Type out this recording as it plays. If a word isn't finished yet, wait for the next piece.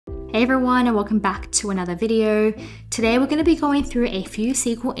Hey everyone, and welcome back to another video. Today we're going to be going through a few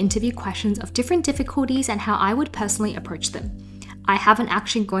SQL interview questions of different difficulties and how I would personally approach them. I haven't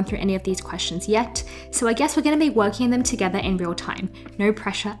actually gone through any of these questions yet, so I guess we're going to be working them together in real time. No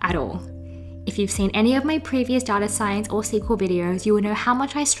pressure at all. If you've seen any of my previous data science or SQL videos, you will know how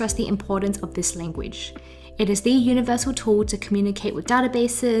much I stress the importance of this language. It is the universal tool to communicate with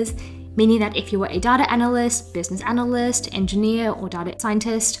databases, meaning that if you are a data analyst, business analyst, engineer, or data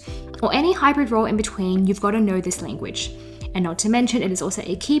scientist, or any hybrid role in between, you've got to know this language. And not to mention, it is also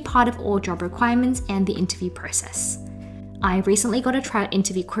a key part of all job requirements and the interview process. I recently got to try out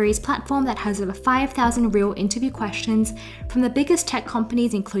Interview Query's platform that has over 5,000 real interview questions from the biggest tech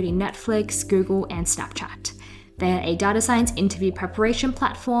companies including Netflix, Google, and Snapchat. They are a data science interview preparation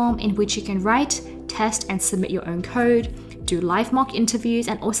platform in which you can write, test, and submit your own code, do live mock interviews,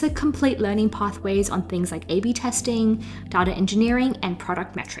 and also complete learning pathways on things like A/B testing, data engineering, and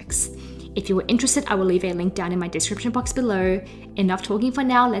product metrics. If you were interested, I will leave a link down in my description box below. Enough talking for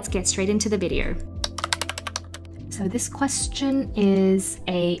now, let's get straight into the video. So this question is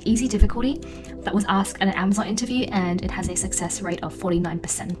an easy difficulty that was asked at an Amazon interview, and it has a success rate of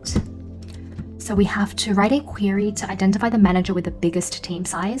 49%. So we have to write a query to identify the manager with the biggest team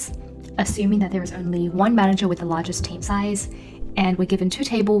size, assuming that there is only one manager with the largest team size, and we're given two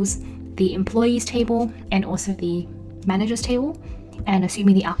tables, the employees table and also the managers table, and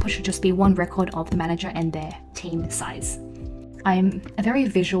assuming the output should just be one record of the manager and their team size. I'm a very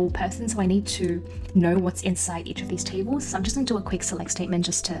visual person, so I need to know what's inside each of these tables, so I'm just going to do a quick select statement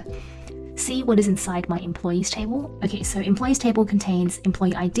just to see what is inside my employees table. Okay, so employees table contains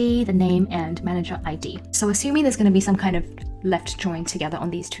employee ID, the name, and manager ID. So assuming there's going to be some kind of left join together on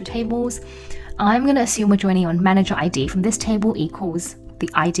these two tables, I'm going to assume we're joining on manager ID from this table equals the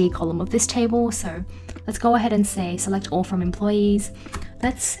ID column of this table. So let's go ahead and say select all from employees.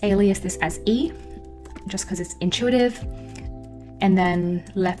 Let's alias this as E, just because it's intuitive. And then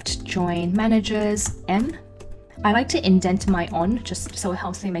left join managers M. I like to indent my on just so it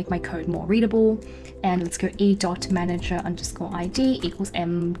helps me make my code more readable. And let's go e.manager_ID equals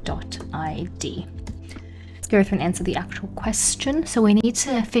m.id. Let's go through and answer the actual question. So we need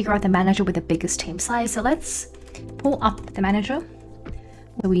to figure out the manager with the biggest team size. So let's pull up the manager.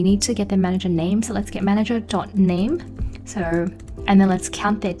 So we need to get the manager name. So let's get manager.name. So, and then let's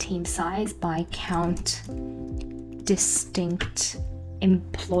count their team size by count distinct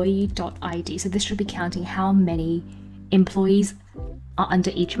employee.id. So this should be counting how many employees are under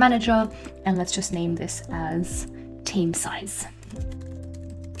each manager, and let's just name this as team size.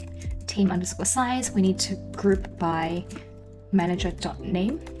 Team_size, we need to group by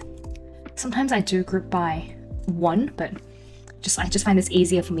manager.name. Sometimes I do group by one, but I just find this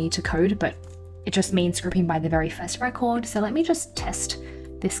easier for me to code, but it just means grouping by the very first record. So let me just test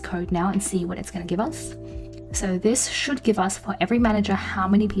this code now and see what it's going to give us. So this should give us for every manager how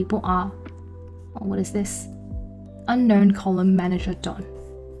many people are, oh, what is this? Unknown column manager dot.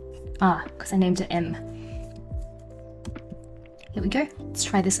 Ah, because I named it M. Here we go. Let's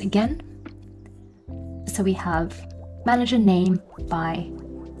try this again. So we have manager name by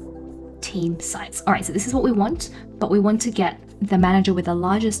team size. All right, so this is what we want, but we want to get the manager with the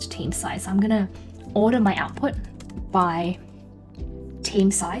largest team size. So I'm gonna order my output by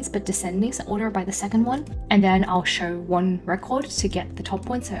team size, but descending, so order by the second one, and then I'll show one record to get the top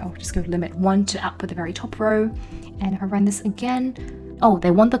one. So I'll just go limit 1 to output the very top row, and if I run this again, oh,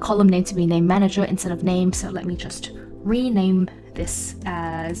 they want the column name to be named manager instead of name, so let me just rename this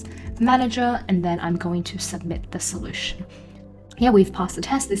as manager, and then I'm going to submit the solution. Yeah, we've passed the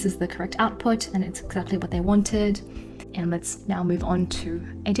test. This is the correct output, and it's exactly what they wanted. And let's now move on to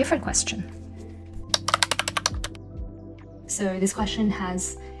a different question. So this question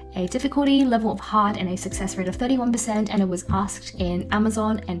has a difficulty level of hard and a success rate of 31%, and it was asked in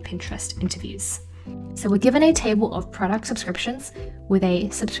Amazon and Pinterest interviews. So we're given a table of product subscriptions with a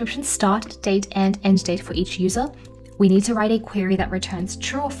subscription start date and end date for each user. We need to write a query that returns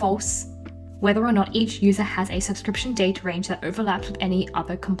true or false whether or not each user has a subscription date range that overlaps with any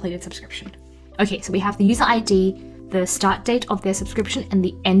other completed subscription. Okay, so we have the user ID, the start date of their subscription, and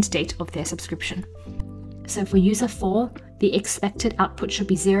the end date of their subscription. So for user 4, the expected output should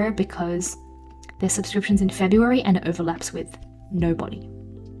be 0 because their subscription's in February and it overlaps with nobody.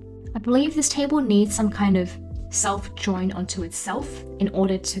 I believe this table needs some kind of self-join onto itself in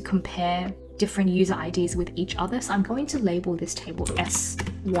order to compare different user IDs with each other. So I'm going to label this table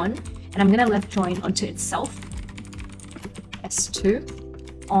S1, and I'm going to left join onto itself S2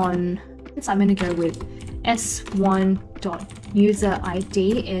 on, so I'm going to go with S1.user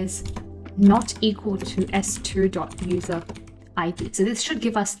ID is not equal to S2.user ID. So this should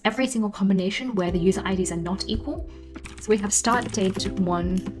give us every single combination where the user IDs are not equal. So we have start date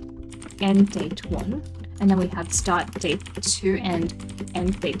 1, end date 1, and then we have start date 2 and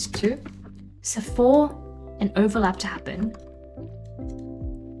end date 2. So for an overlap to happen,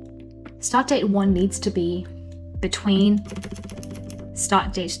 start date 1 needs to be between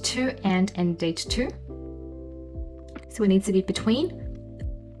start date 2 and end date 2. So it needs to be between,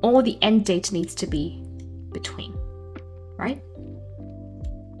 or the end date needs to be between, right?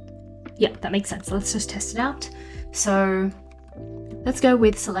 Yeah, that makes sense. Let's just test it out. So let's go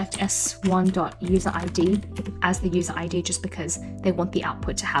with select s1.userid as the user ID, just because they want the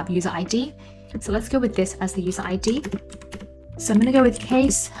output to have user ID. So let's go with this as the user ID. So I'm going to go with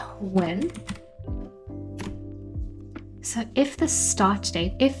case when. So if the start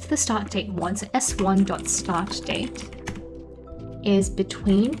date 1, so s1.startDate is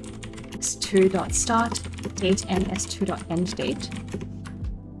between s2.startDate and s2.endDate,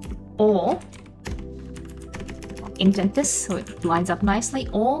 or indent this so it lines up nicely,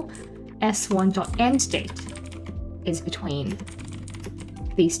 or s1.endDate is between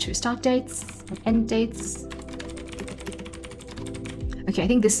these two start dates and end dates. Okay, I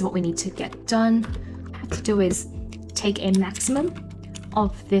think this is what we need to get done. What I have to do is take a maximum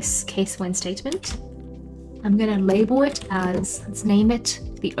of this case when statement. I'm going to label it as, let's name it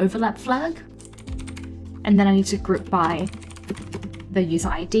the overlap flag, and then I need to group by the user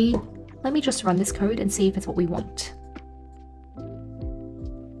ID. Let me just run this code and see if it's what we want.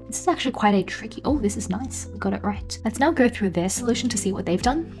 This is actually quite a tricky, oh, this is nice, we got it right. Let's now go through their solution to see what they've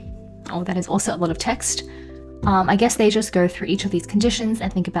done. Oh, that is also a lot of text. I guess they just go through each of these conditions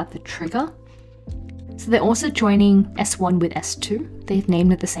and think about the trigger. So they're also joining S1 with S2. They've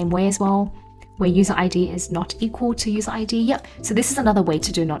named it the same way as well, where user ID is not equal to user ID. Yep, so this is another way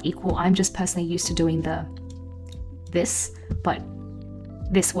to do not equal. I'm just personally used to doing this, but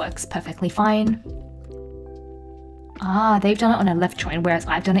this works perfectly fine. Ah, they've done it on a left join, whereas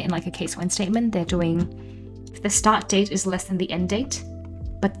I've done it in like a case when statement. They're doing, if the start date is less than the end date,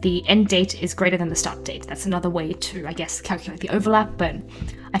 but the end date is greater than the start date. That's another way to, I guess, calculate the overlap, but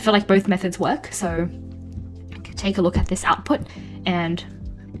I feel like both methods work. So take a look at this output, and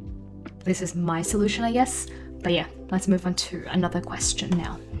this is my solution, I guess. But yeah, let's move on to another question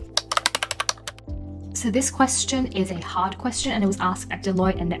now. So this question is a hard question, and it was asked at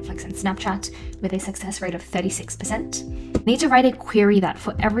Deloitte and Netflix and Snapchat with a success rate of 36%. You need to write a query that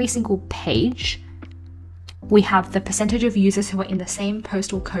for every single page, we have the percentage of users who are in the same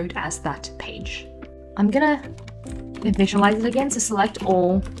postal code as that page. I'm gonna visualize it again, so select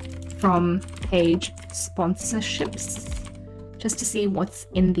all from page sponsorships, just to see what's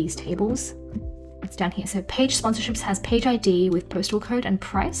in these tables. It's down here. So page sponsorships has page ID with postal code and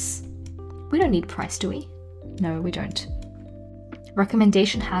price. We don't need price, do we? No, we don't.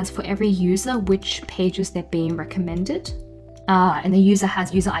 Recommendation has for every user which pages they're being recommended. And the user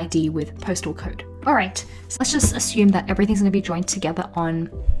has user ID with postal code. All right, so let's just assume that everything's going to be joined together on,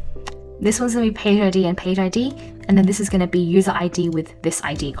 this one's going to be page ID and page ID, and then this is going to be user ID with this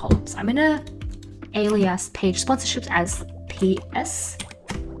ID column. So I'm going to alias page sponsorships as PS.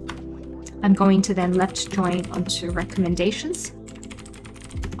 I'm going to then left join onto recommendations.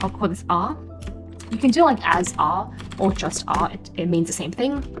 I'll call this R. You can do like as R or just R, it means the same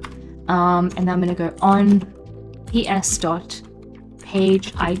thing. And then I'm going to go on PS dot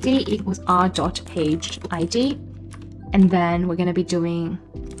page ID equals R dot page ID. And then we're going to be doing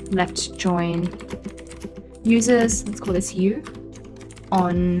left join users, let's call this U,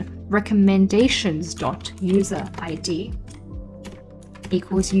 on recommendations dot user ID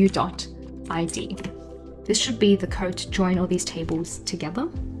equals U dot ID. This should be the code to join all these tables together,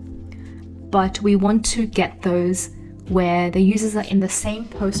 but we want to get those where the users are in the same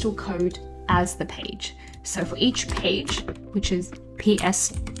postal code as the page. So for each page, which is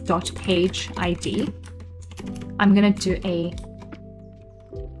ps.page ID, I'm going to do a,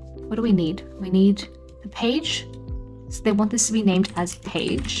 what do we need? We need the page. So they want this to be named as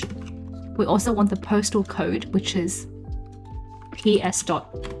page. We also want the postal code, which is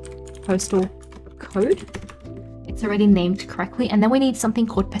ps.postal code. It's already named correctly. And then we need something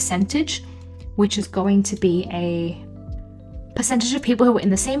called percentage, which is going to be a percentage of people who are in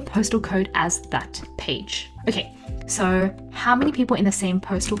the same postal code as that page. Okay, so how many people in the same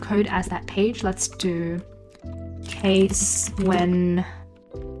postal code as that page? Let's do case when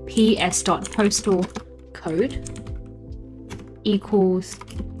ps.postal code equals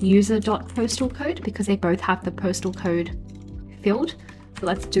user.postal code, because they both have the postal code field. So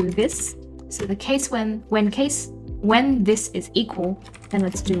let's do this. So the case when this is equal, then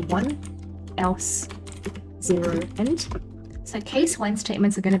let's do 1 else 0 end. So case when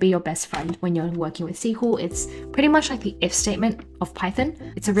statements are going to be your best friend when you're working with SQL. It's pretty much like the if statement of Python.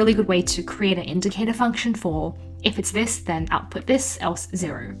 It's a really good way to create an indicator function for if it's this, then output this, else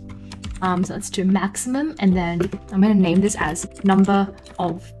 0. So let's do maximum, and then I'm going to name this as number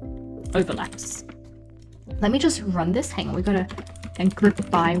of overlaps. Let me just run this. Hang on, we got to and group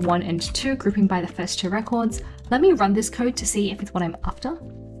by 1 and 2, grouping by the first 2 records. Let me run this code to see if it's what I'm after.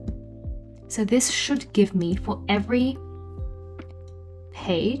 So this should give me for every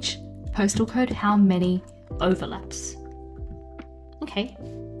page postal code how many overlaps. Okay,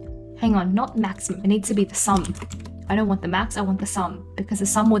 hang on, not maximum, it needs to be the sum. I don't want the max, I want the sum, because the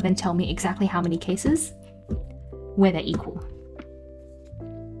sum will then tell me exactly how many cases where they're equal.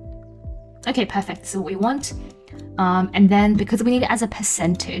 Okay, perfect, so what we want. And then because we need it as a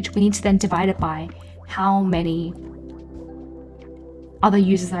percentage, we need to then divide it by how many other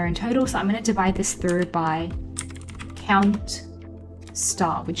users are in total. So I'm going to divide this through by count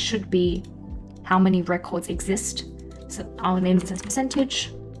star, which should be how many records exist. So I'll name this as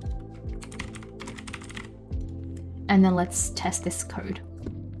percentage. And then let's test this code.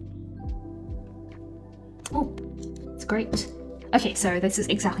 Oh, it's great. Okay, so this is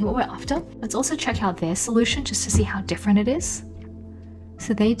exactly what we're after. Let's also check out their solution just to see how different it is.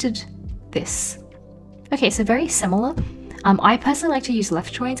 So they did this. Okay, so very similar. I personally like to use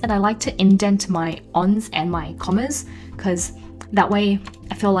left joins, and I like to indent my ons and my commas, because that way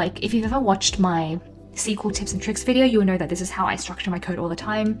I feel like if you've ever watched my SQL tips and tricks video, you will know that this is how I structure my code all the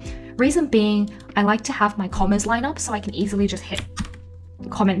time. Reason being, I like to have my commas line up so I can easily just hit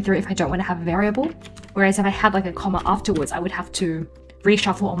comment through if I don't want to have a variable. Whereas if I had like a comma afterwards, I would have to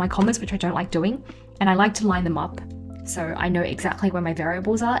reshuffle all my commas, which I don't like doing. And I like to line them up so I know exactly where my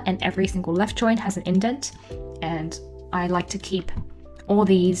variables are, and every single left join has an indent. And I like to keep all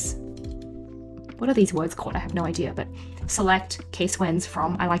these, what are these words called? I have no idea, but select case whens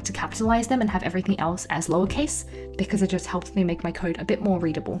from, I like to capitalize them and have everything else as lowercase, because it just helps me make my code a bit more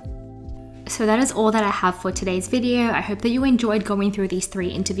readable. So that is all that I have for today's video. I hope that you enjoyed going through these 3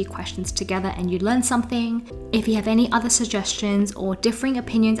 interview questions together and you learned something. If you have any other suggestions or differing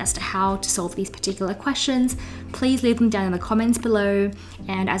opinions as to how to solve these particular questions, please leave them down in the comments below.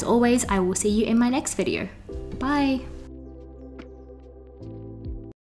 And as always, I will see you in my next video. Bye!